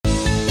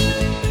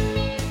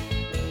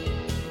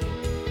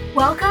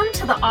Welcome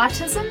to the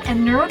Autism and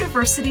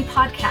Neurodiversity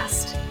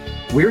Podcast.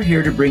 We're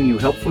here to bring you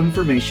helpful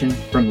information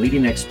from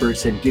leading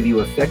experts and give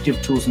you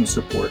effective tools and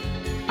support.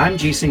 I'm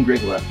Jason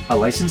Grigla, a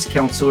licensed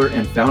counselor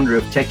and founder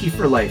of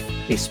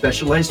TechieForLife, a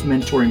specialized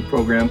mentoring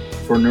program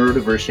for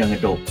neurodiverse young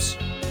adults.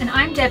 And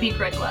I'm Debbie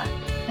Grigla,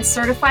 a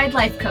certified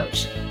life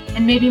coach.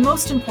 And maybe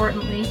most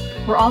importantly,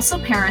 we're also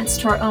parents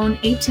to our own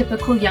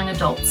atypical young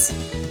adults.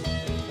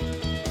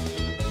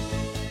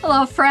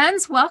 Hello,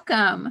 friends.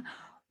 Welcome.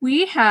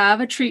 We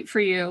have a treat for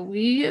you.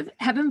 We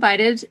have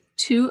invited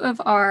two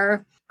of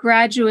our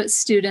graduate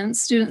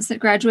students that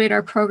graduate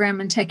our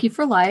program in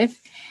TechieForLife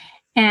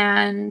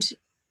and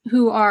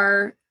who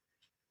are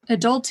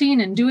adulting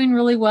and doing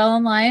really well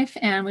in life.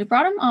 And we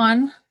brought them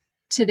on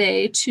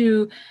today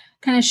to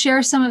kind of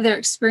share some of their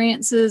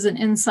experiences and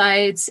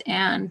insights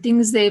and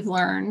things they've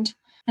learned.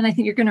 And I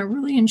think you're going to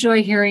really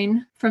enjoy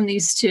hearing from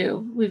these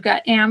two. We've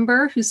got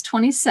Amber, who's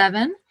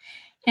 27,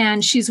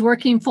 and she's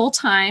working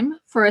full-time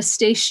for a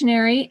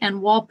stationery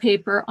and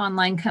wallpaper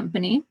online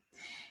company.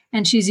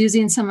 And she's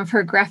using some of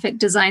her graphic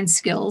design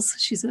skills.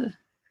 She's a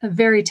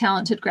very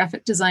talented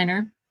graphic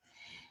designer.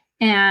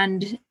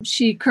 And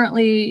she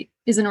currently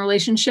is in a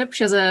relationship.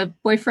 She has a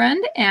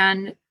boyfriend.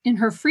 And in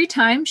her free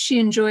time, she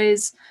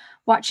enjoys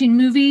watching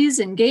movies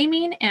and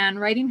gaming and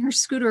riding her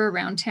scooter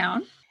around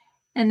town.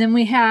 And then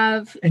we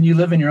have... And you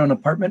live in your own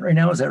apartment right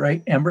now, is that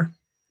right, Amber?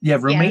 You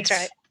have roommates? Yeah,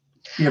 that's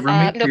right. You have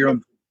roommates No, or your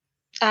own?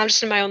 I'm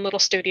just in my own little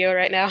studio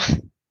right now.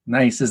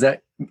 Nice. Is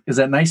that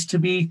nice to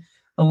be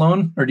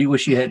alone, or do you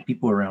wish you had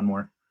people around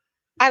more?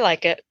 I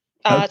like it.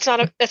 Okay.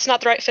 It's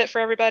not the right fit for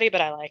everybody, but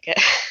I like it.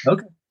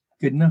 Okay,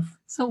 good enough.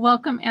 So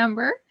welcome,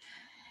 Amber.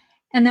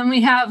 And then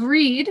we have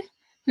Reed,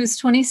 who's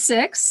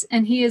 26,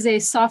 and he is a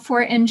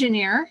software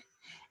engineer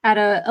at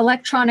an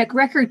electronic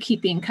record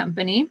keeping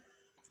company.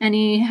 And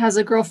he has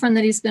a girlfriend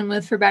that he's been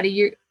with for about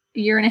a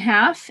year and a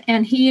half,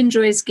 and he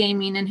enjoys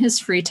gaming in his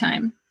free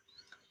time.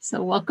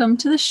 So welcome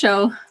to the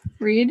show,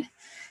 Reed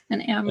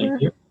and Amber.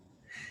 Thank you.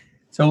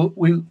 So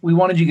we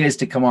wanted you guys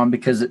to come on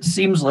because it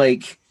seems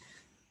like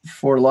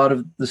for a lot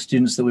of the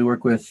students that we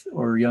work with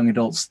or young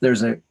adults,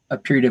 there's a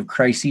period of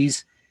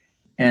crises,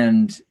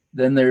 and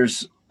then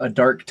there's a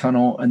dark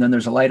tunnel, and then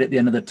there's a light at the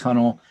end of the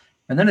tunnel.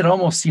 And then it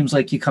almost seems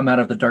like you come out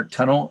of the dark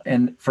tunnel.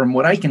 And from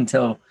what I can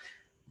tell,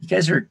 you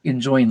guys are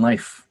enjoying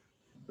life.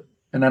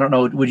 And I don't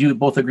know, would you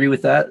both agree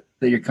with that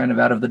you're kind of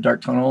out of the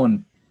dark tunnel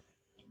and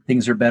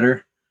things are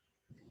better?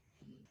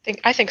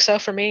 I think so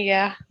for me,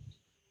 yeah.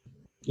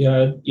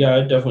 Yeah,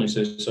 I'd definitely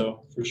say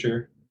so, for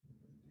sure.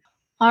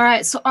 All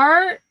right. So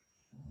our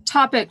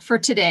topic for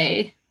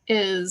today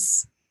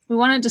is we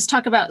want to just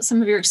talk about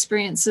some of your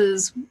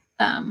experiences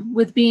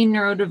with being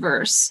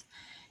neurodiverse.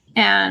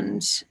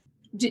 And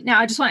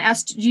now I just want to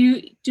ask,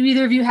 do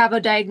either of you have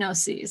a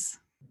diagnosis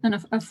and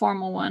a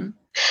formal one?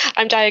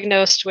 I'm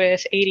diagnosed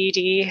with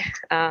ADD,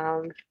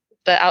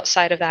 but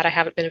outside of that, I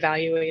haven't been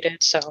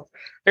evaluated. So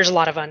there's a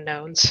lot of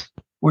unknowns.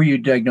 Were you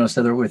diagnosed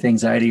either with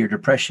anxiety or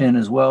depression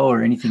as well,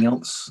 or anything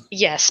else?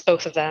 Yes,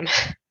 both of them.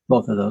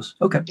 Both of those.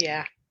 Okay.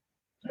 Yeah.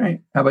 All right.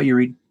 How about you,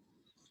 Reed?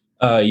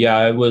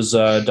 I was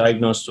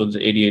diagnosed with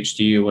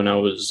ADHD when I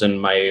was in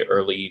my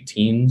early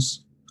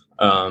teens,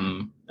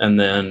 and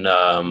then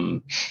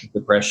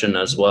depression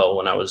as well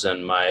when I was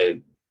in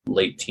my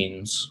late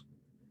teens.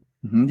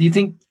 Mm-hmm. Do you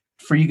think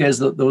for you guys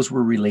those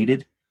were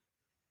related?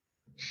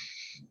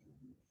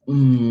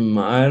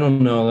 I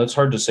don't know. That's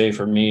hard to say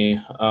for me.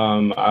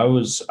 I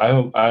was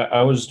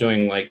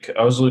doing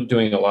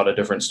a lot of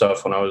different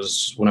stuff when I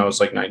was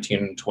like 19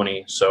 and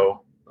 20.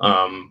 So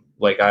I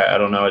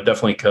don't know. I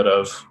definitely could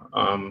have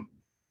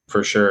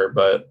for sure,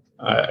 but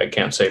I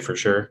can't say for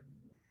sure.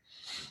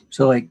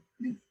 So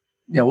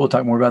we'll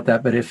talk more about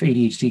that. But if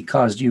ADHD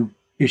caused you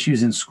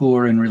issues in school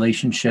or in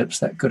relationships,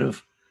 that could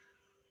have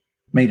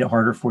made it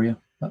harder for you.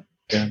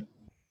 Yeah.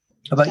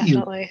 How about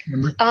Definitely.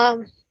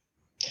 You?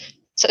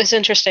 So it's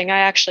interesting. I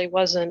actually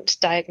wasn't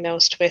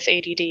diagnosed with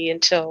ADD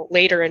until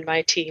later in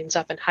my teens,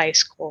 up in high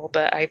school,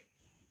 but I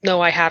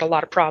know I had a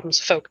lot of problems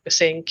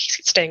focusing,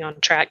 staying on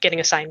track, getting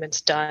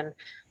assignments done.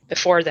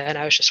 Before then,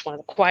 I was just one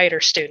of the quieter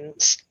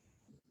students.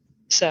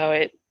 So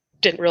it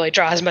didn't really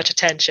draw as much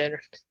attention.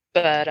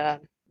 But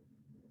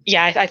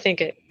I think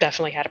it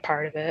definitely had a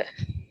part of it.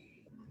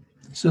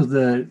 So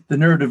the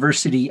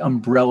neurodiversity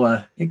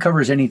umbrella, it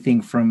covers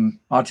anything from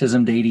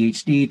autism to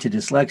ADHD to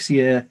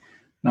dyslexia,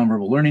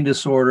 nonverbal learning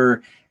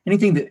disorder,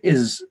 anything that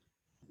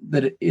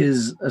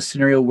is a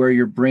scenario where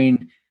your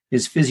brain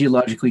is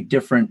physiologically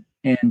different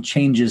and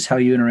changes how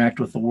you interact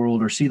with the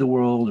world or see the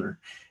world or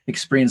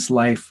experience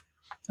life.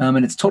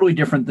 And it's totally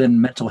different than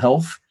mental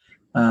health.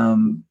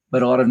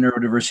 But a lot of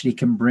neurodiversity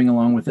can bring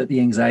along with it the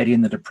anxiety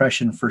and the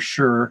depression for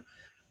sure,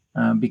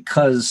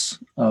 because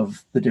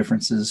of the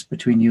differences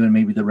between you and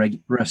maybe the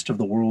rest of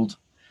the world.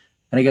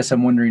 And I guess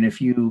I'm wondering if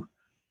you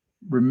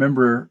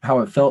remember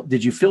how it felt.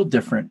 Did you feel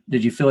different?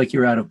 Did you feel like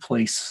you were out of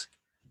place?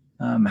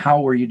 How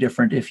were you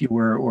different if you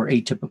were, or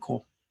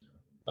atypical?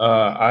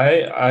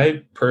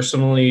 I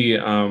personally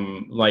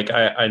like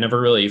I never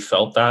really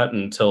felt that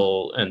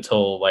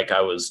until like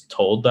I was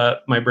told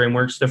that my brain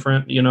works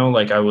different,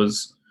 like I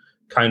was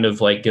kind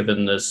of like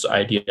given this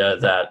idea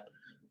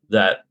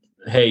that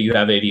hey, you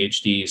have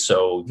ADHD,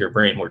 so your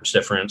brain works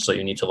different, so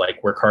you need to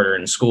like work harder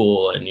in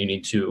school and you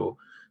need to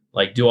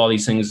like do all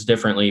these things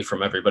differently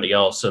from everybody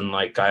else. And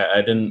like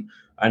I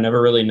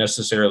never really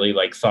necessarily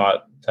like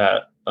thought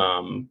that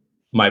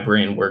my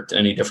brain worked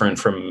any different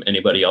from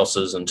anybody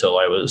else's until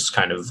I was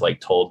kind of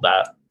like told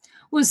that.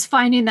 Was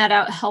finding that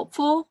out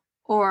helpful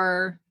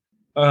or?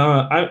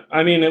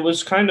 I mean, it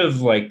was kind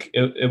of like,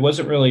 it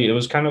wasn't really, it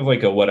was kind of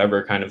like a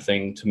whatever kind of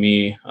thing to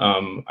me.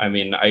 I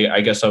mean, I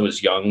guess I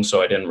was young,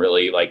 so I didn't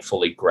really like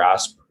fully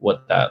grasp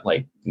what that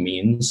like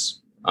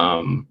means.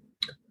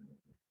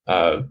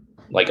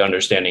 Like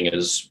understanding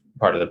is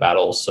part of the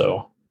battle.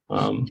 So,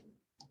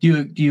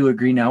 Do you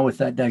agree now with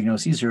that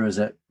diagnosis, or is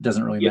that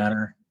doesn't really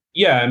matter?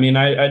 Yeah, I mean,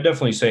 I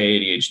definitely say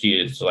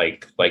ADHD is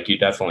like you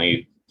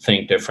definitely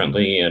think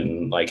differently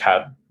and like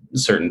have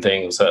certain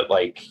things that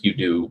like you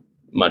do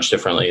much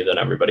differently than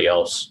everybody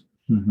else.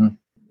 Mm-hmm.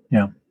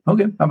 Yeah.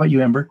 Okay. How about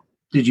you, Amber?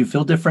 Did you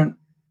feel different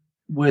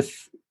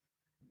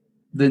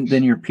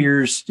than your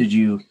peers? Did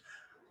you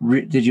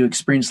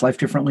experience life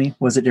differently?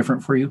 Was it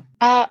different for you?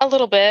 A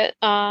little bit.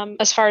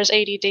 As far as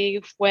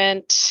ADD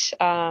went,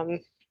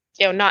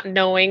 not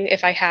knowing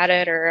if I had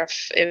it or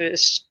if it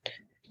was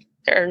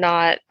or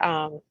not.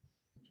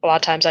 A lot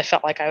of times I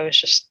felt like I was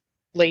just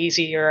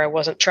lazy or I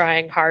wasn't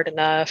trying hard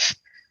enough.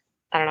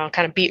 I don't know,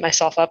 kind of beat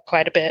myself up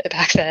quite a bit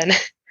back then.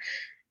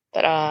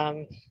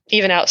 But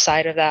even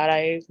outside of that,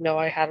 I know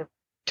I have a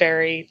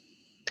very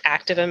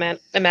active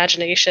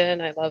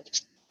imagination. I love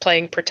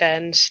playing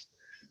pretend.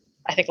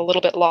 I think a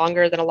little bit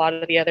longer than a lot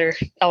of the other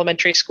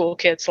elementary school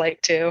kids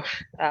like to.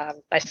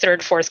 By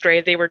third, fourth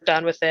grade, they were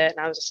done with it. And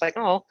I was just like,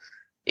 oh,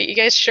 you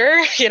guys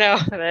sure?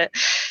 But,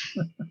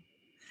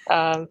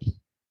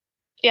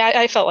 yeah,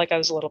 I felt like I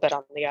was a little bit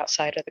on the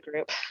outside of the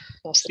group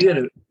most of the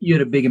time. You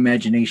had a big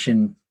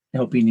imagination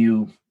helping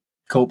you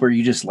cope, or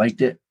you just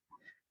liked it?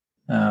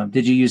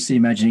 Did you use the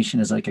imagination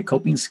as like a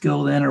coping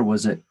skill then, or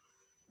was it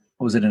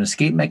an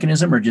escape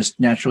mechanism, or just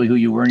naturally who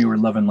you were and you were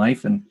loving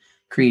life and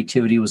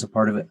creativity was a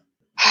part of it?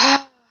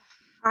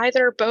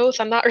 Either or both.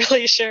 I'm not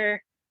really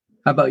sure.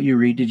 How about you,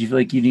 Reed? Did you feel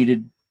like you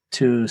needed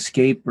to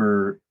escape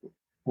or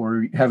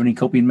have any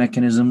coping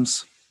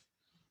mechanisms?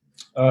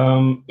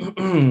 I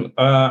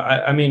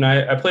mean,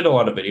 I played a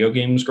lot of video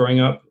games growing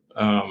up.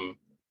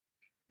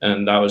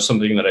 And that was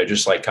something that I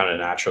just like kind of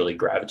naturally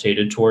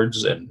gravitated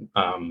towards. And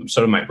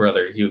so did my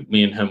brother.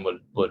 Me and him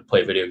would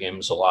play video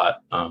games a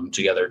lot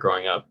together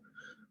growing up.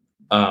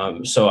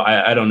 So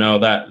I don't know,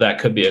 that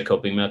could be a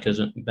coping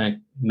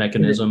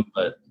mechanism,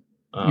 but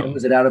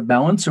was it out of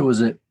balance, or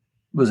was it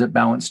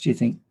balanced, do you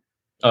think?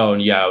 Oh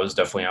yeah, I was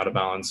definitely out of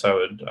balance. I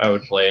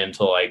would play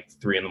until like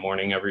 3 a.m.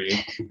 every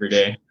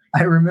day.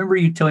 I remember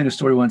you telling a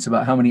story once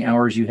about how many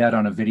hours you had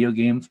on a video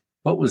game.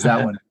 What was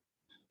that one?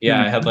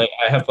 Yeah, I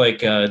have like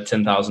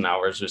 10,000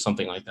 hours or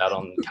something like that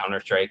on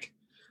Counter-Strike.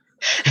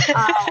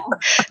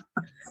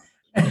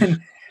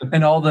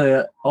 and all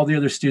the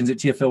other students at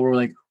TFL were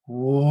like,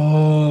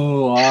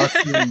 "Whoa,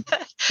 awesome!"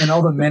 And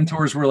all the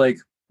mentors were like,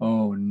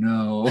 "Oh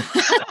no."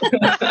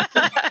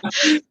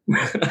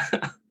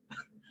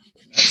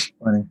 That's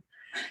funny.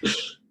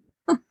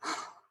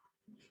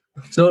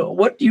 So,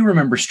 what do you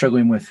remember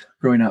struggling with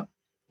growing up?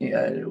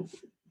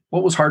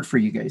 What was hard for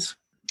you guys?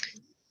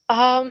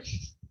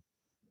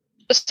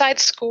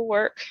 Besides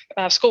schoolwork,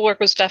 schoolwork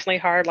was definitely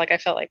hard. Like I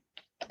felt like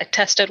I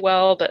tested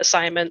well, but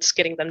assignments,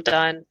 getting them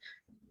done,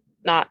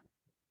 not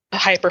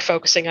hyper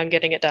focusing on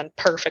getting it done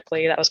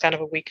perfectly. That was kind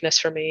of a weakness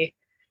for me.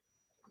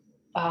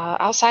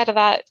 Outside of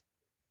that,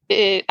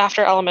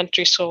 after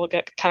elementary school, it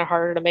got kind of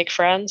harder to make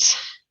friends.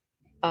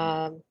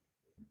 I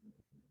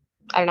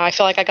don't know. I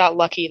feel like I got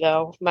lucky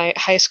though. My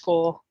high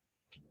school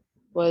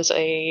was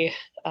a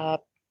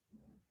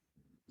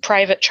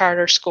private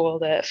charter school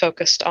that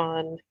focused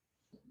on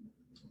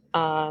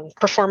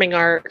performing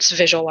arts,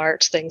 visual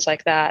arts, things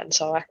like that. And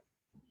so I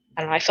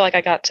don't know, I feel like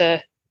I got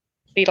to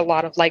meet a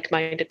lot of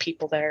like-minded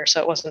people there,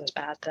 so it wasn't as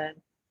bad then.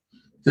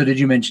 So did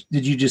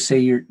you just say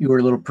you were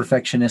a little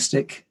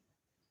perfectionistic?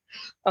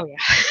 Oh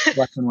yeah.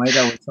 Black and white,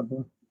 that was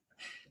something.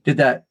 Did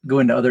that go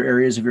into other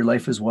areas of your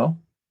life as well,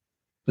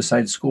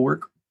 besides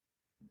schoolwork?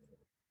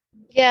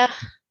 Yeah,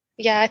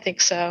 I think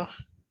so.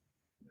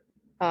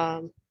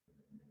 I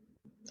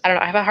don't know,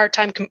 I have a hard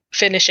time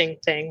finishing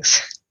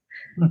things.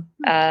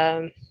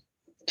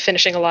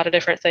 Finishing a lot of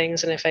different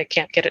things, and if I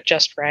can't get it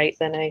just right,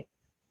 then I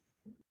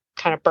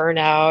kind of burn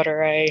out,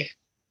 or I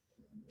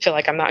feel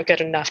like I'm not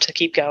good enough to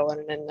keep going,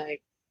 and then I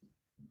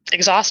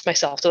exhaust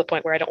myself to the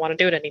point where I don't want to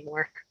do it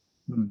anymore.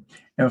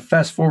 Now,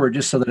 fast forward,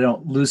 just so that I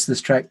don't lose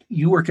this track,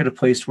 you work at a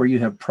place where you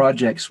have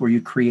projects where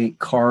you create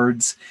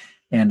cards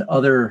and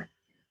other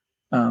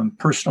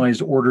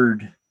personalized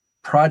ordered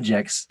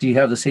projects. Do you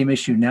have the same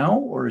issue now,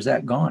 or is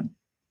that gone?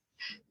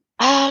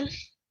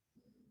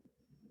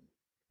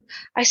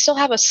 I still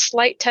have a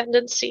slight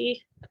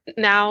tendency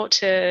now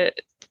to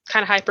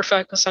kind of hyper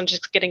focused on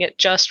just getting it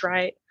just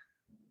right.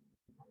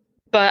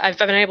 But I've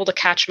been able to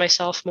catch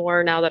myself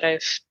more now that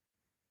I've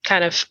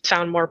kind of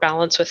found more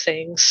balance with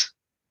things.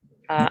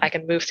 I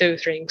can move through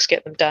things,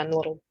 get them done a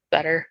little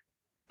better.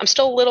 I'm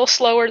still a little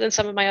slower than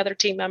some of my other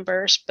team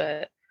members,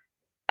 but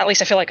at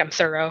least I feel like I'm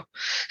thorough.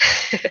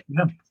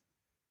 Yeah.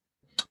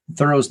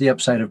 Thorough is the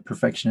upside of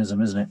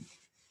perfectionism, isn't it?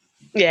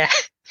 Yeah.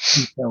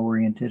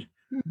 Detail-oriented.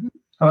 Mm-hmm.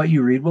 How about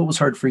you, Reed? What was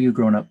hard for you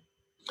growing up,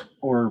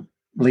 or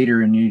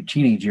later in your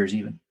teenage years,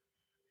 even?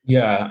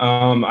 Yeah,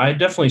 I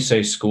definitely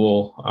say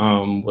school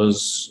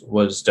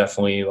was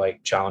definitely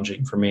like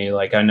challenging for me.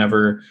 Like I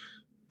never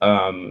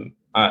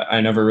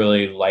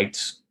really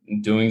liked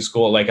doing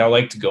school. Like I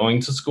liked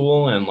going to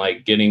school and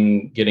like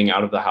getting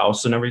out of the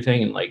house and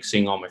everything and like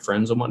seeing all my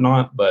friends and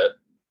whatnot. But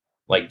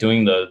like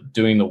doing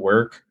the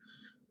work,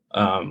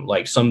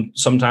 like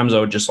sometimes I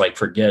would just like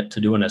forget to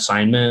do an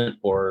assignment,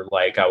 or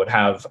like I would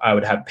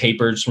have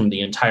papers from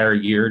the entire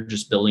year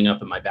just building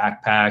up in my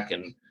backpack,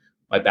 and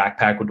my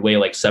backpack would weigh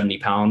like 70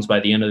 pounds by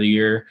the end of the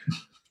year.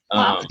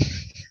 Wow.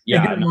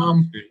 Yeah,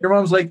 your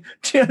mom's like,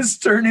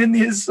 just turn in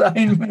the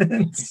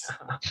assignments.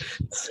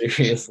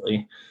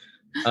 Seriously.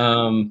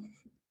 I'd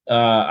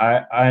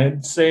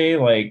say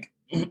like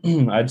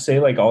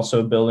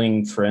also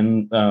building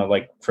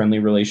friendly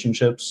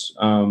relationships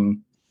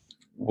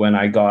when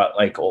I got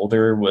like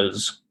older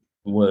was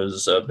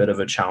a bit of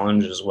a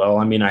challenge as well.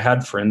 I mean, I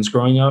had friends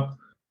growing up,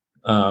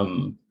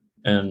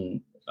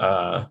 and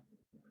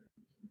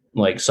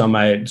like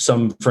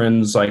some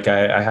friends like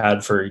I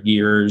had for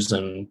years,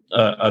 and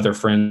other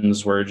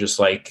friends were just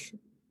like,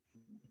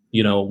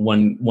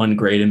 one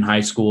grade in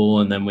high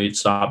school, and then we'd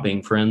stop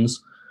being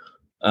friends.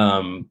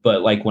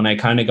 But like when I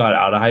kind of got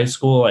out of high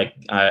school, like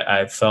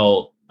I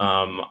felt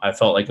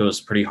like it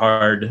was pretty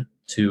hard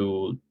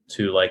to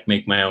like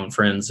make my own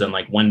friends. And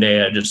like one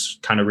day I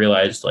just kind of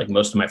realized like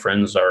most of my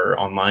friends are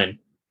online.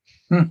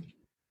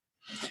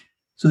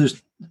 So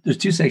there's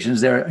two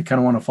sections there I kind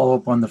of want to follow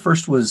up on. The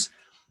first was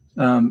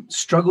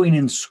struggling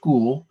in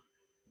school.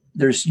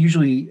 There's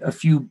usually a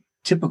few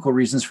typical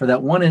reasons for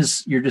that. One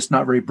is you're just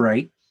not very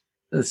bright.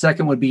 The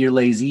second would be you're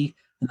lazy.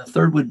 And the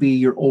third would be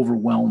you're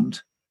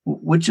overwhelmed.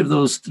 Which of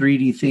those three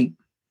do you think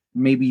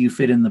maybe you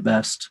fit in the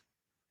best?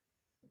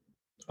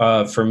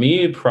 For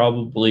me,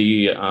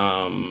 probably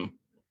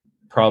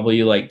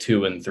like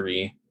 2 and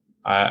 3.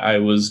 I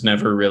was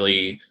never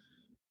really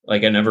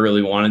like, I never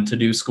really wanted to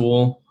do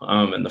school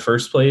in the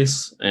first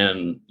place.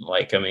 And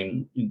like, I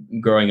mean,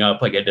 growing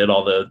up, like I did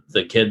all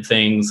the kid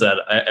things that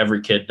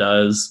every kid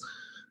does.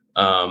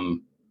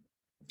 And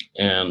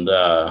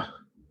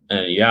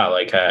yeah,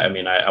 like,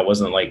 I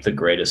wasn't like the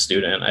greatest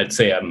student. I'd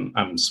say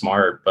I'm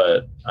smart,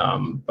 but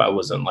I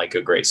wasn't like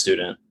a great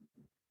student.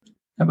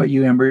 How about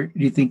you, Amber?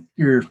 Do you think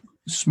you're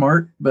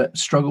smart, but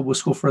struggle with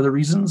school for other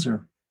reasons,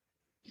 or?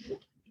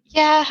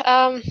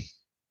 Yeah.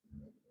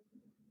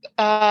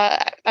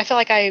 I feel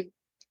like I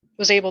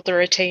was able to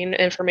retain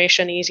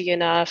information easy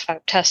enough. I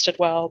tested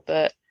well,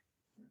 but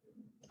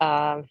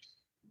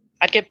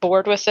I'd get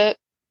bored with it.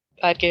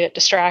 I'd get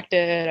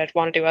distracted. I'd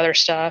want to do other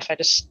stuff. I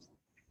just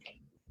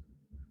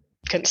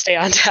couldn't stay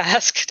on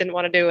task. Didn't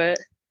want to do it.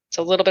 It's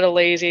a little bit of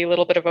lazy, a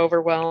little bit of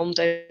overwhelmed,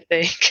 I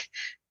think.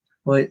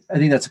 Well, I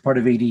think that's a part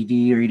of ADD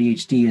or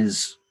ADHD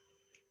is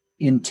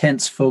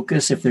intense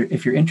focus.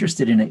 If you're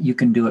interested in it, you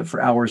can do it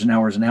for hours and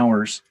hours and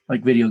hours,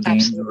 like video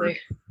games. Absolutely.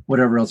 Or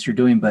whatever else you're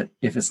doing. But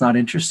if it's not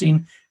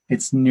interesting,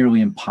 it's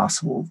nearly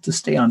impossible to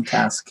stay on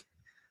task.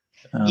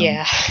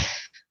 Yeah.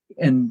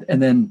 And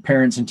then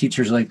parents and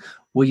teachers are like,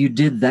 well, you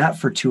did that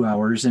for 2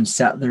 hours and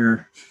sat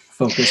there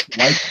focused.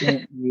 Why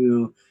can't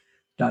you ...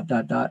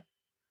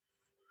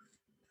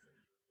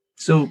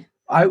 So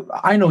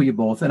I know you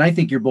both, and I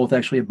think you're both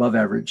actually above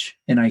average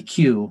in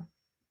IQ.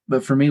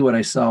 But for me, what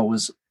I saw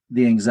was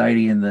the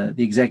anxiety and the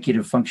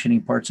executive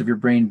functioning parts of your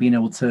brain. Being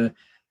able to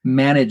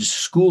manage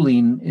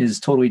schooling is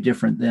totally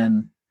different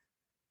than,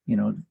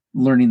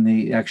 learning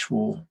the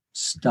actual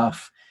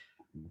stuff.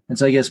 And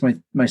so I guess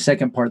my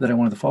second part that I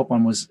wanted to follow up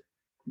on was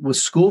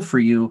school for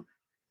you.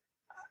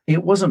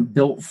 It wasn't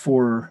built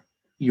for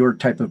your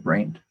type of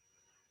brain.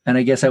 And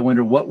I guess I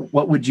wonder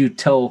what would you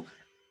tell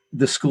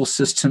the school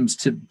systems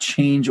to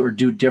change or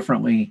do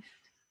differently,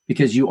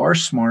 because you are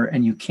smart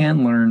and you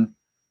can learn,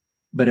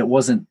 but it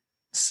wasn't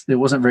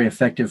very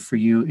effective for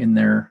you in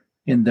their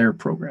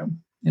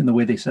program, in the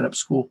way they set up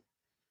school.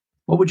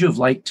 What would you have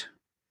liked?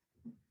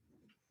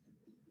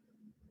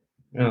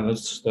 Yeah,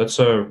 that's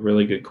a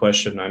really good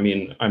question. I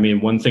mean,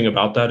 one thing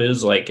about that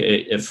is like,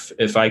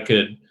 if I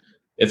could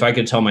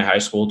tell my high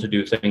school to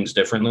do things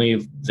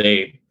differently,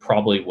 they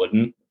probably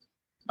wouldn't.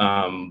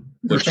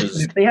 Which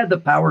is, if they had the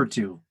power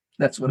to,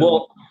 that's what.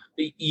 Well,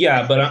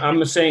 yeah, but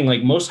I'm saying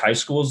like most high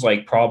schools,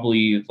 like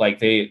probably like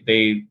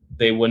they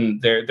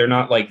wouldn't. They're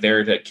not like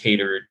there to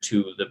cater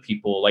to the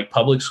people. Like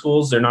public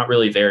schools, they're not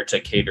really there to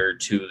cater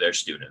to their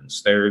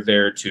students. They're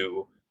there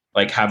to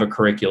like have a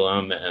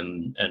curriculum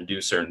and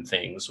do certain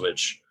things,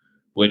 which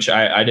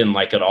I didn't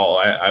like at all.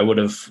 I would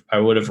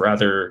have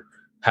rather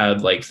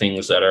had like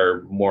things that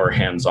are more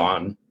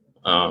hands-on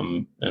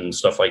and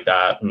stuff like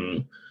that.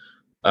 And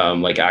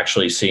like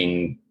actually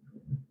seeing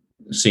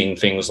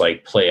things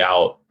like play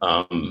out,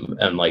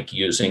 and like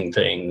using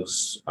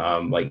things,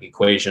 like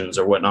equations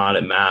or whatnot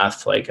in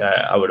math. Like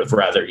I would have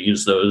rather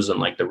used those in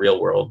like the real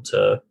world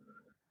to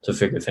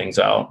figure things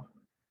out.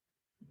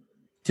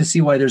 To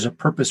see why there's a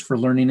purpose for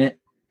learning it.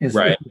 If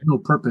Right. there's no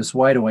purpose,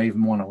 why do I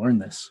even want to learn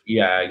this?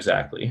 Yeah,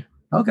 exactly.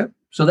 Okay.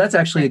 So that's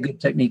actually a good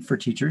technique for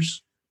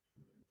teachers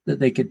that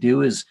they could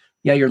do is,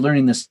 yeah, you're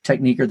learning this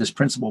technique or this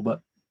principle,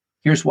 but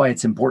here's why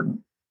it's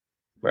important.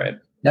 Right.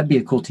 That'd be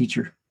a cool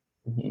teacher.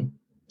 Mm-hmm.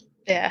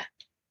 Yeah.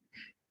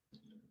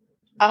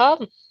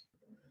 I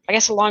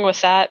guess along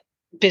with that,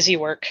 busy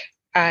work.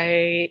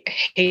 I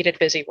hated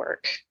busy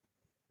work.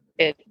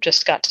 It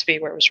just got to be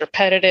where it was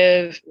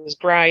repetitive, it was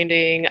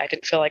grinding. I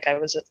didn't feel like I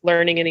was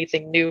learning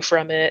anything new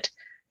from it.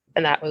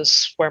 And that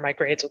was where my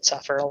grades would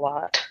suffer a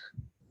lot.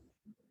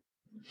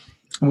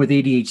 And with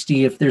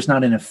ADHD, if there's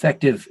not an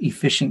effective,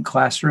 efficient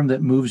classroom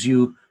that moves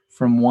you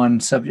from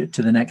one subject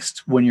to the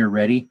next when you're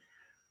ready,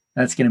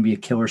 that's going to be a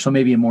killer. So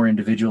maybe a more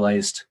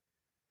individualized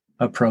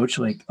approach,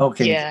 like,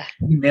 okay, Yeah.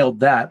 you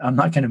nailed that. I'm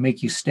not going to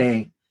make you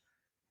stay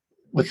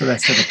with the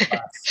rest of the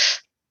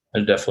class. I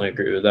definitely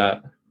agree with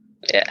that.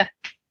 Yeah.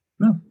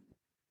 No.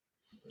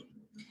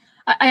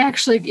 I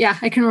actually, yeah,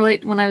 I can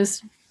relate when I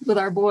was with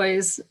our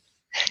boys,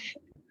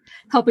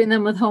 helping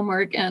them with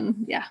homework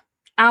and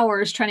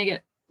hours trying to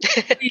get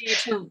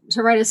to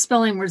write a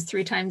spelling words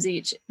 3 times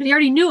each, but he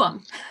already knew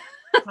them.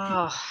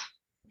 Oh.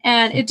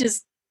 And it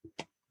just,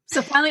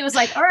 so finally it was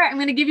like, all right, I'm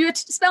going to give you a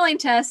spelling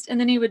test. And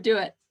then he would do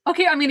it.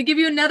 Okay, I'm going to give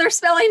you another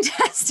spelling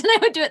test. And I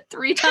would do it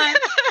 3 times.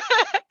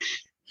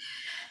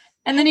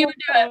 And then he would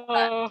do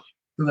it.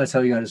 So that's how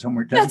you got his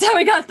homework done. That's how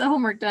we got the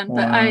homework done. Wow.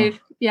 But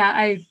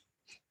I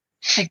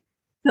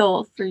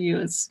feel for you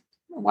as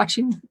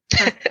watching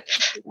her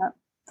do that.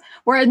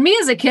 Whereas me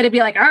as a kid, I'd be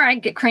like, all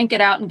right, crank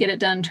it out and get it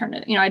done, turn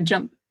it. I'd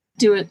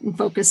do it and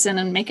focus in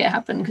and make it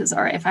happen because,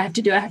 all right, if I have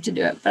to do it, I have to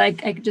do it. But I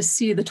could just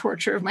see the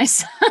torture of my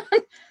son.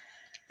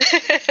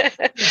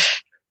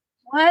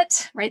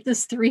 What? Write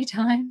this 3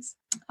 times?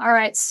 All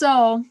right.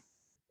 So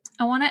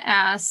I want to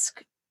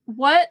ask,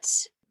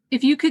 what,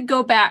 if you could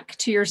go back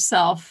to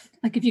yourself,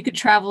 like if you could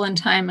travel in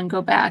time and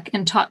go back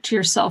and talk to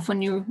yourself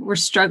when you were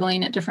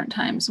struggling at different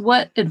times,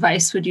 what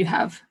advice would you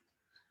have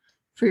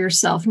for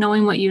yourself,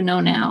 knowing what you know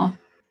now?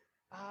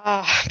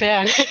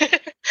 Man,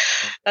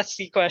 that's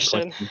the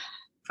question.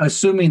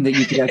 Assuming that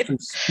you could actually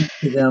speak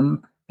to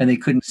them and they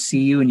couldn't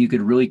see you and you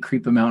could really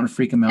creep them out and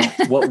freak them out,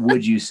 what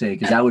would you say?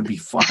 Because that would be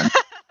fun.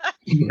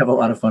 You have a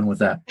lot of fun with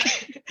that.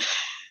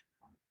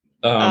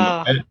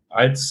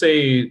 I'd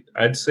say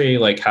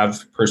like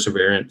have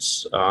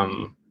perseverance,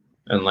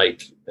 and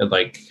like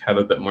have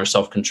a bit more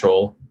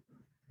self-control,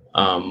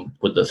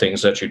 with the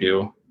things that you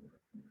do.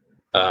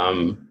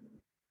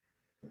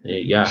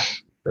 Yeah,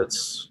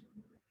 that's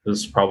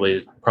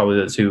probably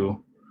the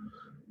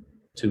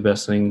two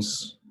best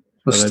things.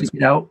 Let's stick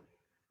it out.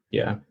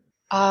 Yeah.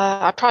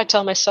 I'd probably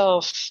tell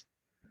myself,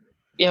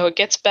 it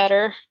gets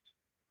better.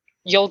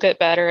 You'll get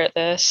better at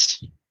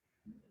this.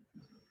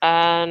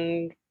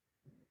 And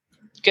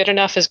good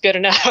enough is good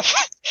enough.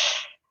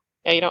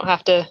 You don't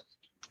have to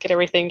get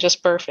everything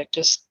just perfect.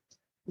 Just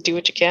do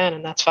what you can,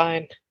 and that's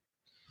fine.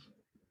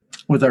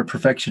 With our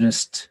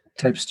perfectionist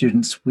type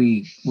students,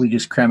 we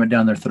just cram it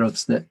down their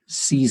throats that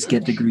C's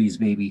get degrees,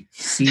 baby.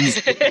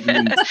 C's get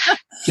degrees.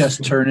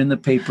 Just turn in the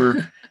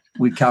paper.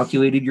 We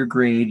calculated your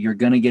grade. You're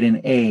going to get an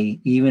A,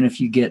 even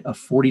if you get a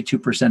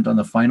 42% on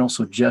the final.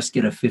 So just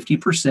get a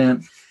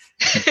 50%.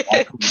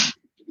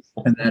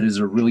 And that is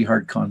a really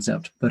hard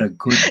concept, but a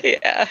good.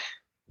 Yeah.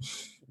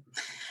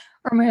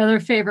 Or my other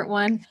favorite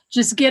one,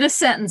 just get a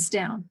sentence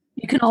down.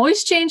 You can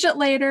always change it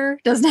later.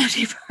 Doesn't have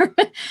to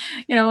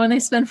be, when they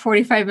spend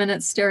 45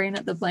 minutes staring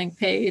at the blank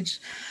page,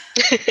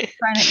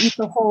 trying to eat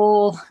the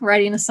whole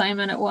writing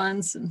assignment at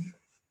once. And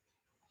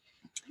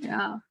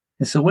yeah.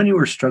 And so when you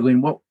were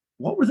struggling, what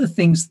were the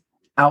things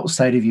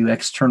outside of you,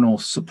 external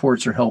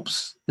supports or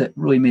helps that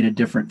really made a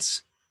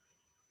difference?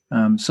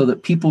 So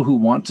that people who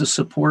want to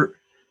support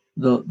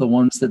the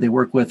ones that they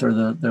work with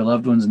or their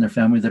loved ones in their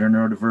family that are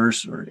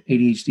neurodiverse or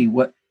ADHD,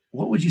 what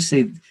would you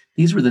say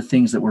these were the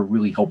things that were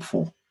really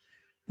helpful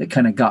that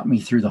kind of got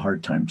me through the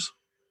hard times?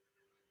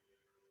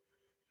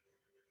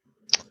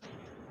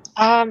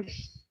 I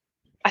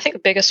think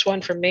the biggest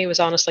one for me was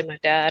honestly my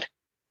dad.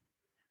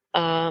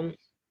 I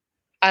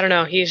don't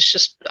know. He's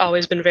just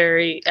always been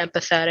very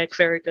empathetic,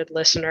 very good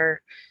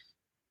listener.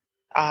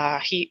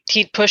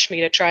 He'd push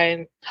me to try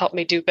and help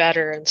me do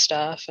better and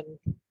stuff.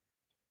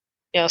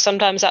 And,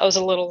 sometimes that was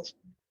a little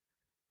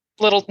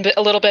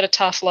bit of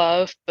tough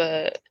love,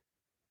 but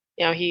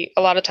a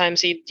lot of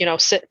times he'd,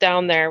 sit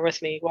down there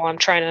with me while I'm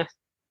trying to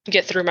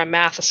get through my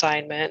math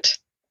assignment.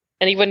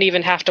 And he wouldn't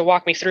even have to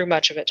walk me through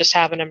much of it. Just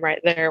having him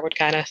right there would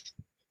kind of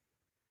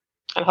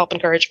help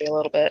encourage me a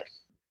little bit.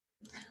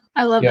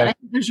 I love that. I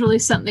think there's really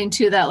something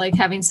to that, like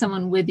having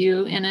someone with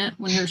you in it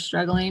when you're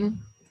struggling.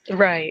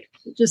 Right.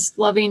 Just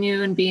loving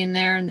you and being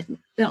there, and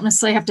they don't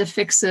necessarily have to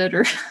fix it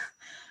or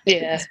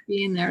just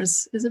being there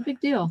is a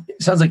big deal.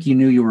 It sounds like you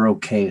knew you were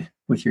okay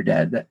with your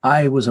dad, that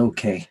I was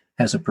okay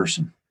as a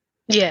person.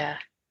 Yeah,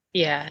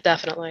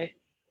 definitely.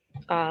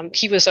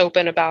 He was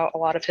open about a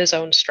lot of his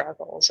own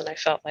struggles, and I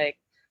felt like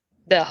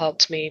that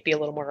helped me be a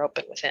little more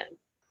open with him.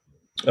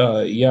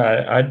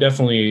 Yeah, I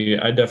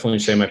definitely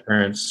say my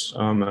parents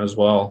as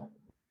well.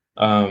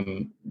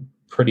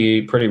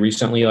 Pretty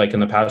recently, like in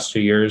the past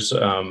 2 years,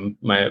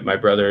 my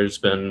brother's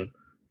been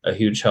a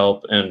huge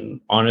help,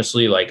 and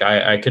honestly, like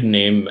I could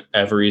name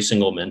every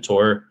single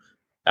mentor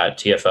at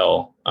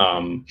TFL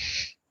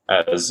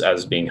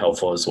as being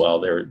helpful as well.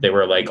 They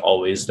were like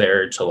always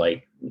there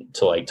to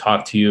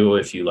talk to you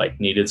if you like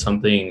needed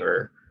something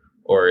or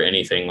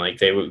anything. Like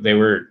they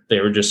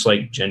were just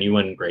like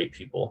genuine great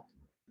people.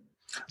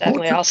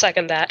 Definitely, I'll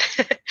second that.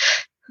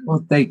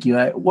 Well, thank you.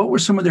 What were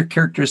some of their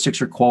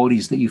characteristics or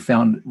qualities that you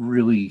found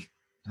really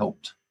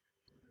helped?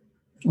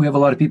 We have a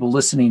lot of people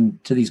listening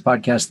to these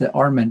podcasts that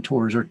are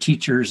mentors or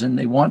teachers, and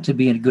they want to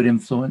be a good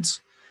influence.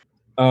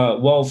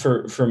 Well,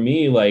 for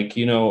me, like,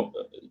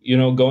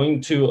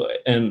 going to,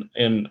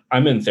 and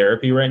I'm in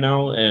therapy right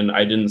now, and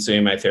I didn't say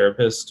my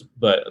therapist,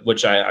 but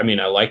which I mean,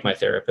 I like my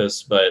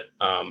therapist, but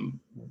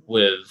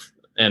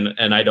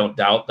and I don't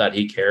doubt that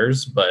he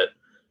cares, but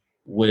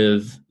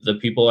with the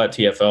people at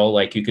TFL,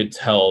 like you could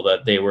tell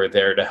that they were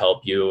there to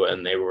help you,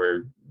 and they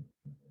were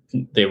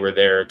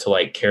there to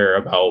like care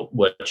about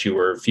what you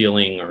were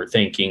feeling or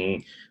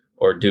thinking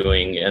or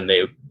doing, and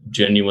they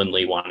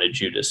genuinely wanted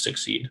you to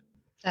succeed.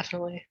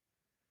 Definitely.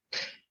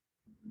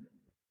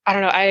 I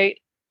don't know. I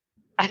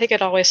think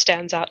it always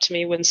stands out to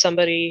me when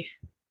somebody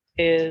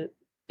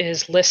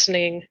is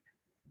listening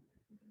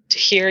to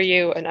hear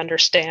you and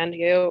understand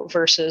you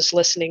versus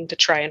listening to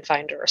try and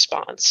find a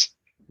response.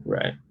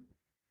 Right.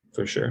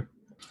 For sure.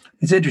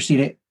 It's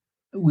interesting.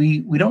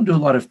 We don't do a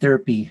lot of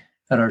therapy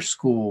at our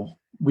school.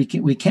 We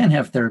can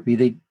have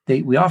therapy.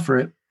 We offer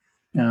it.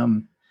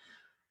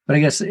 But I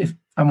guess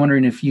I'm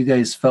wondering if you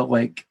guys felt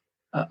like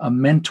a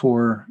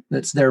mentor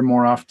that's there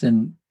more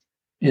often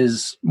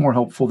is more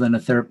helpful than a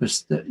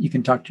therapist that you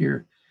can talk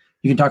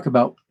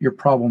about your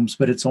problems,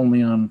 but it's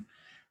only on,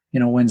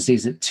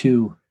 Wednesdays at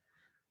 2.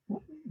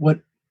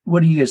 What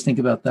do you guys think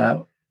about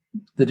that?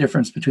 The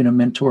difference between a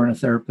mentor and a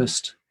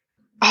therapist?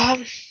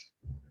 I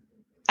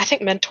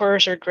think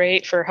mentors are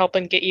great for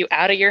helping get you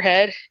out of your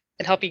head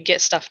and help you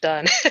get stuff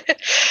done.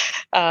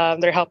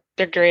 They're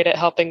great at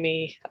helping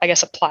me, I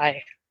guess,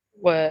 apply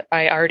what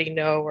I already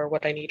know or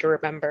what I need to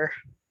remember.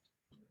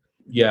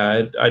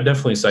 Yeah, I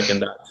definitely second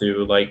that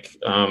too. Like,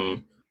 there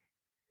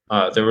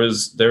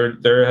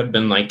had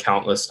been like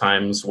countless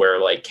times where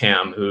like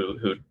Cam,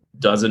 who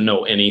doesn't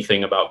know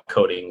anything about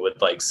coding,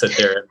 would like sit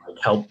there and like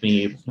help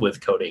me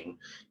with coding,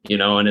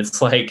 and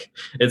it's like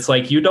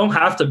you don't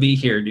have to be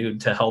here,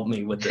 dude, to help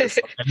me with this.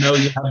 Like, I know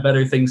you have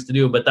better things to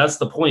do, but that's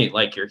the point.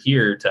 Like, you're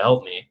here to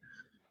help me,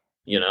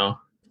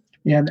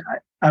 Yeah,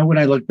 and when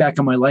I look back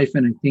on my life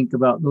and I think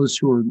about those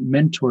who are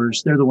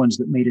mentors, they're the ones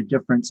that made a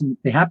difference, and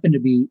they happen to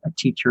be a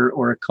teacher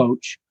or a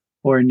coach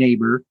or a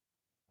neighbor.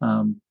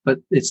 But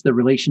it's the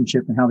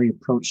relationship and how they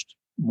approached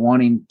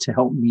wanting to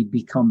help me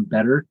become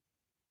better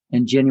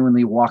and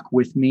genuinely walk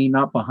with me,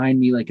 not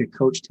behind me like a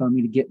coach telling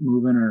me to get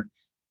moving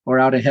or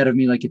out ahead of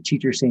me like a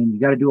teacher saying,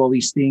 you got to do all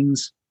these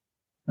things.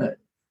 But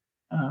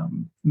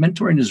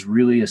mentoring is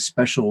really a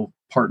special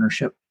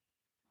partnership.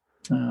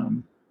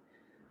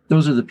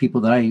 Those are the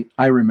people that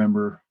I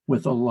remember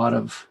with a lot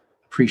of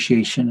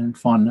appreciation and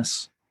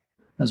fondness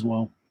as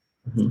well.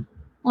 Mm-hmm.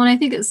 Well, and I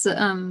think it's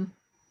the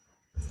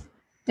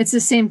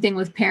same thing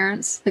with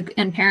parents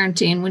and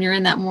parenting. When you're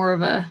in that more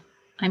of a,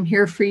 I'm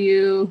here for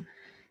you,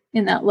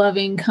 in that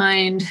loving,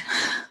 kind,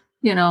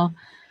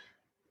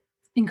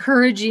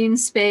 encouraging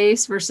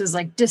space versus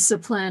like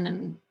discipline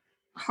and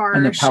harsh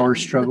and the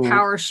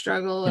power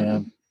struggle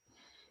and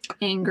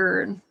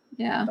anger. And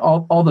yeah.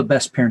 All the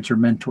best parents are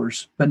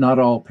mentors, but not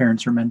all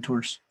parents are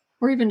mentors.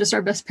 Or even just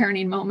our best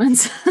parenting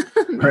moments.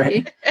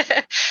 Right.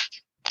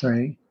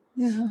 Right.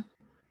 Yeah.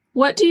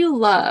 What do you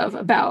love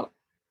about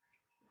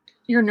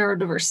your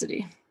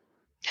neurodiversity?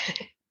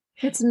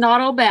 It's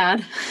not all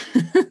bad.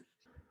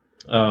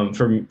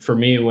 For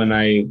me, when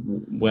I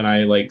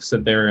like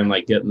sit there and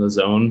like get in the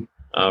zone,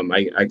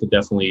 I could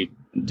definitely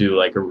do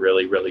like a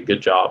really, really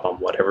good job on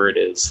whatever it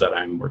is that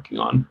I'm working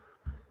on.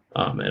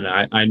 And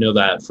I know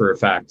that for a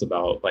fact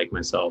about like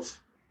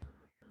myself.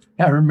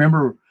 I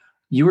remember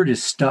you were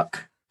just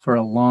stuck for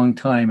a long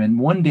time. And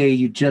one day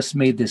you just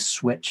made this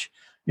switch.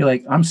 You're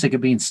like, I'm sick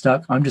of being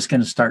stuck. I'm just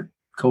going to start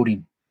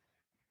coding.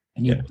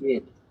 And you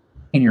did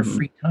in your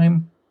free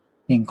time,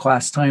 in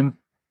class time.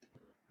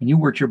 And you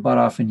worked your butt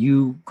off and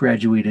you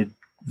graduated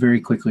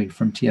very quickly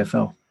from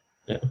TFL.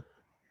 Yeah.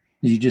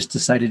 You just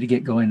decided to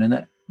get going.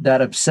 And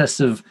that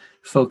obsessive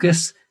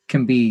focus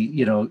can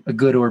be, a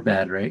good or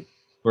bad, right?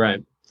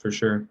 Right. For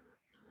sure.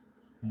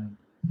 Yeah.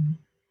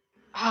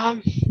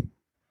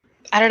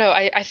 I don't know.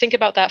 I think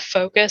about that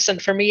focus,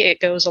 and for me, it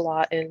goes a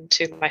lot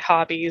into my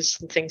hobbies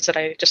and things that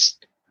a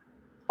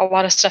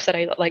lot of stuff that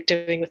I like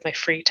doing with my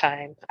free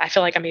time. I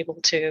feel like I'm able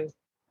to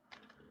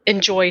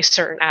enjoy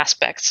certain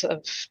aspects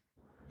of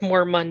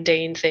more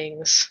mundane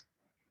things.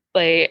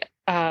 Like,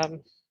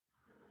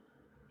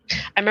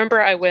 I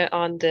remember I went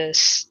on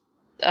this.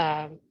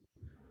 So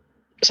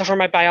for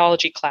my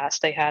biology class,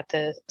 they had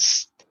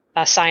this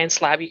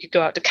science lab. You could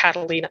go out to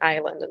Catalina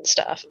Island and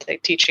stuff. And they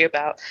teach you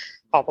about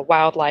all the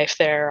wildlife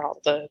there, all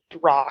the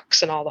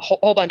rocks, and all the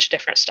whole bunch of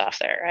different stuff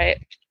there,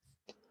 right?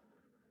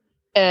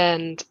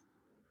 And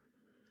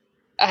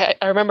I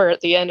remember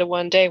at the end of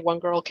one day, one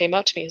girl came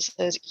up to me and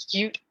says,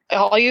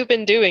 all you've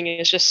been doing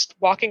is just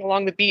walking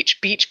along the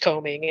beach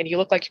combing, and you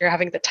look like you're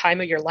having the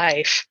time of your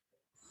life.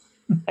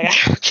 Like, I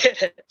don't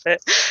get it.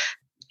 But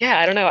yeah,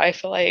 I don't know. I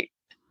feel like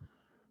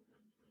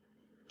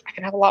I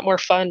can have a lot more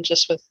fun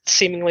just with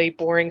seemingly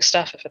boring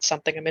stuff if it's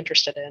something I'm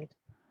interested in.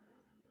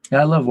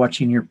 Yeah, I love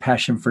watching your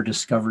passion for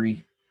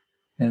discovery.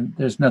 And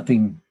there's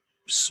nothing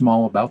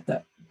small about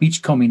that.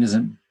 Beachcombing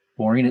isn't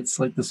boring. It's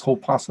like this whole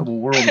possible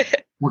world.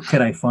 What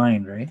could I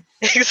find, right?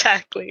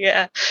 Exactly,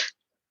 yeah.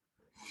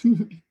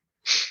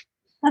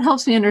 That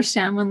helps me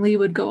understand when Lee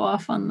would go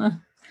off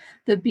on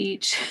the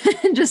beach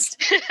and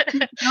just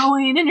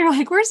going, and you're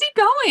like, where's he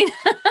going?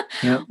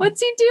 Yep.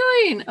 What's he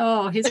doing?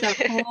 Oh, he's got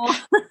a whole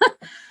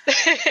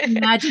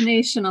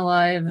imagination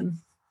alive and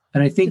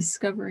I think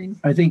discovering.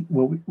 I think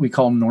what we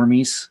call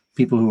normies,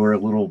 people who are a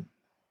little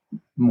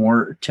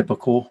more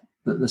typical,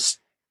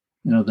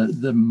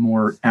 the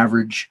more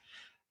average.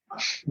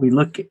 We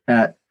look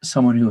at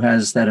someone who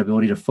has that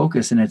ability to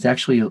focus, and it's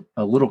actually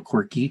a little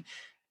quirky,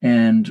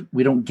 and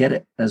we don't get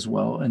it as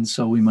well. And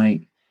so we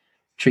might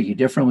treat you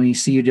differently,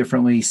 see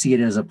it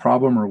as a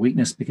problem or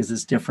weakness because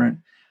it's different.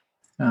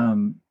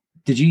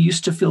 Did you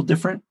used to feel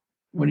different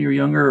when you were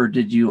younger, or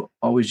did you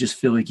always just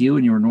feel like you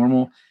and you were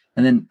normal?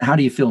 And then how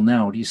do you feel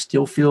now? Do you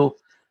still feel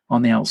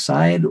on the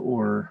outside,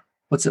 or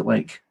what's it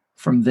like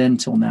from then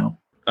till now?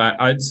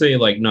 I'd say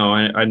like, no,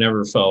 I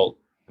never felt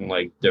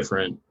like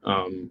different.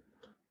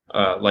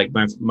 Like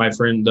my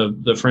friend,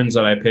 the friends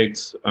that I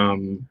picked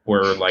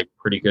were like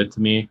pretty good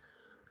to me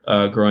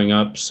growing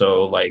up.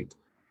 So like,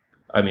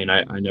 I mean,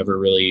 I never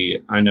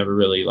really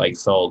like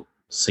felt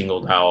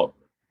singled out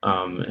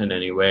in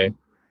any way.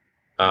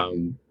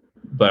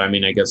 But I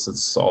mean, I guess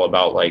it's all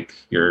about like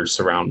your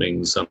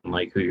surroundings and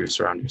like who you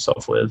surround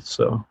yourself with.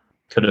 So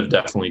could have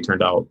definitely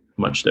turned out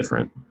much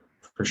different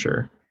for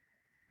sure.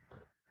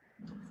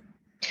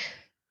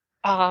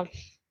 I'd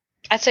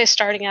say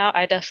starting out,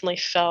 I definitely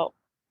felt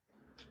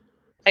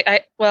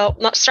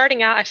not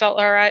starting out, I felt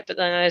all right, but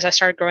then as I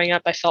started growing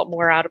up, I felt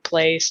more out of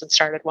place and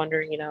started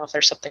wondering, if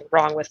there's something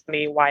wrong with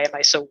me. Why am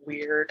I so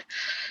weird?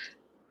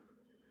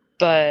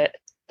 But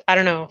I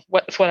don't know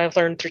what I've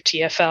learned through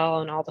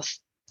TFL and all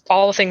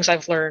the things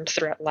I've learned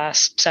throughout the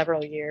last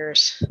several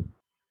years.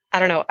 I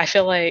don't know. I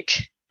feel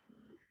like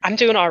I'm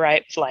doing all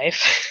right with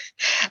life.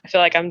 I feel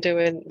like I'm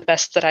doing the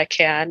best that I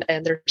can.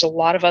 And there's a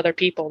lot of other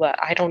people that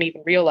I don't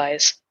even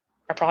realize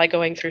are probably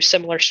going through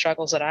similar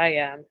struggles that I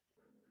am.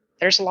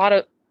 There's a lot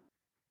of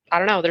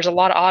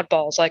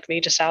oddballs like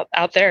me just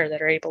out there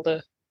that are able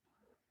to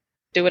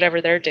do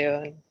whatever they're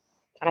doing.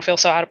 I don't feel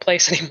so out of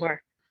place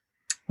anymore.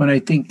 When I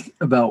think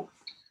about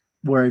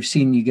where I've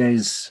seen you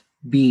guys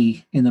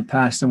be in the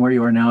past and where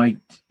you are now,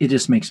 it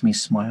just makes me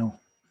smile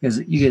because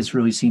you guys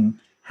really seem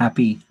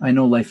happy. I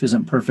know life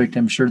isn't perfect.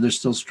 I'm sure there's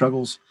still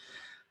struggles,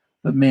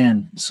 but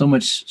man, so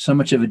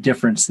much of a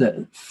difference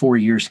that 4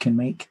 years can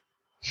make.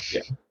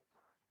 Yeah.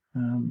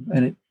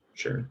 And it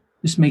sure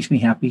just makes me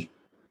happy,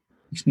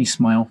 makes me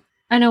smile.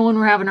 I know when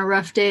we're having a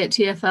rough day at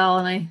TFL,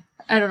 and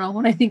I don't know,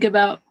 when I think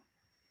about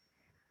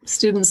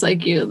students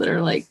like you that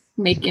are like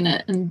making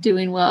it and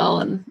doing well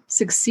and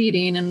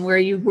succeeding and where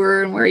you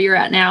were and where you're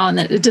at now, and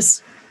that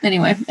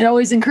it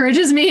always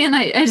encourages me, and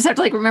I just have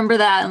to like remember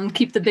that and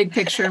keep the big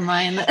picture in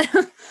mind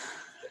that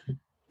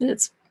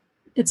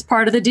it's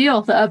part of the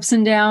deal, the ups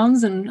and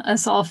downs, and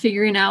us all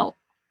figuring out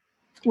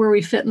where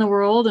we fit in the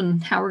world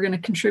and how we're going to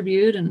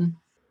contribute. And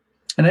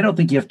I don't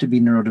think you have to be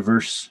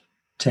neurodiverse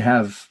to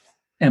have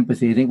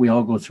empathy. I think we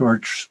all go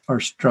through our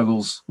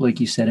struggles, like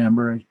you said,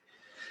 Amber.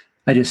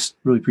 I just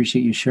really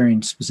appreciate you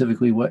sharing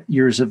specifically what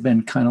yours have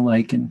been kind of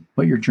like and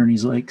what your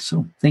journey's like.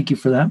 So thank you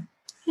for that.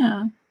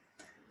 Yeah.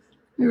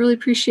 We really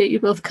appreciate you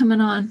both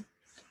coming on.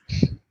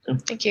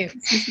 Thank you.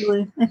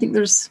 I think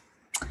there's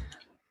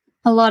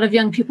a lot of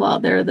young people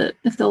out there that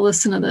if they'll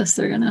listen to this,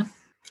 they're going to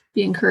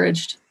be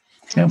encouraged.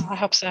 Yeah. I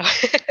hope so.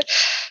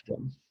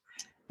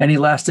 Any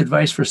last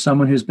advice for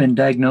someone who's been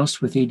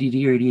diagnosed with ADD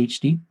or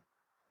ADHD?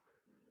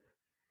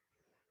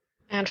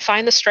 And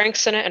find the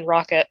strengths in it and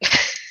rock it.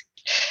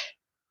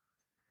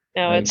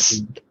 No,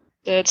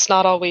 it's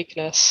not all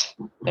weakness.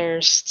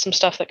 There's some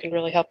stuff that can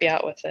really help you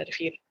out with it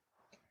if you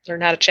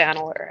learn how to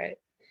channel it right.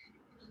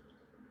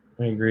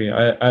 I agree.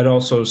 I'd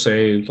also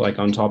say, like,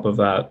 on top of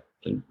that,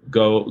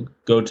 go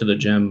to the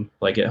gym.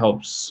 Like, it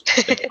helps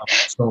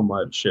so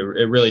much. It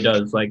really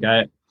does. Like,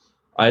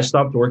 I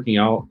stopped working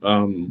out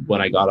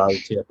when I got out of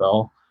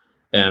TFL,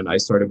 and I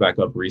started back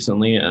up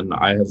recently, and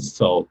I have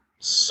felt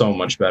so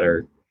much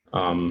better.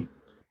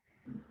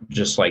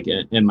 Just like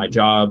in my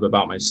job,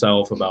 about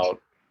myself, about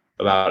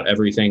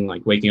everything.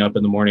 Like, waking up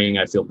in the morning,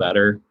 I feel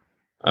better.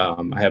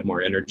 I have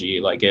more energy.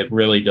 Like, it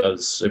really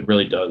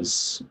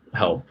does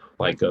help,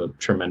 like, a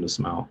tremendous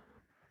amount.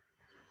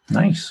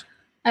 Nice.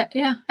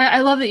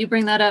 I love that you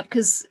bring that up,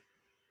 because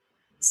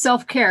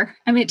self-care,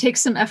 I mean, it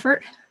takes some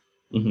effort,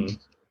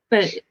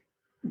 but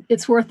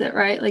it's worth it,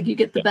 right? Like, you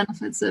get the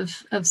benefits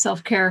of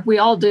self-care. We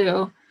all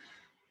do.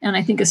 And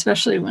I think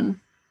especially when,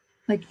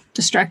 like,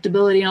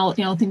 distractibility and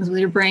all, things with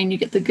your brain, you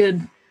get the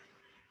good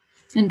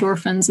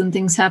endorphins and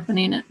things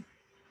happening.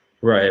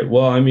 Right.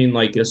 Well, I mean,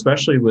 like,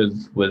 especially with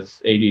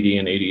ADD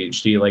and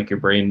ADHD, like, your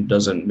brain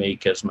doesn't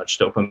make as much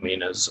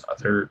dopamine as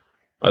other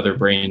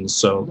brains.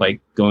 So, like,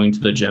 going to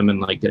the gym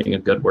and, like, getting a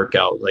good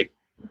workout, like,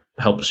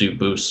 helps you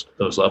boost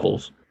those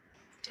levels.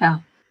 Yeah.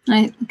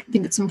 I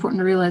think it's important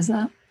to realize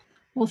that.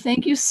 Well,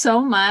 thank you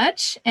so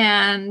much.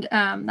 And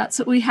that's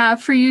what we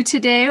have for you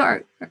today.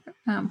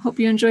 Hope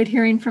you enjoyed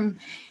hearing from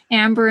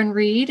Amber and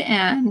Reed,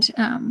 and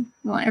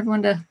we want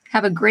everyone to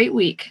have a great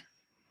week.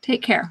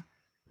 Take care.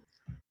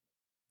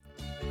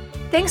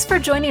 Thanks for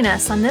joining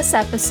us on this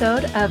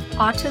episode of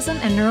Autism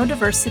and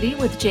Neurodiversity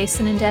with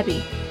Jason and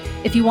Debbie.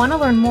 If you want to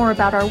learn more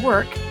about our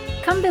work,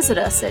 come visit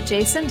us at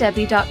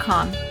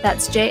jasondebbie.com.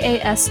 That's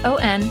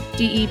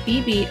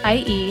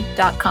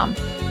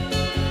JASONDEBBIE.com.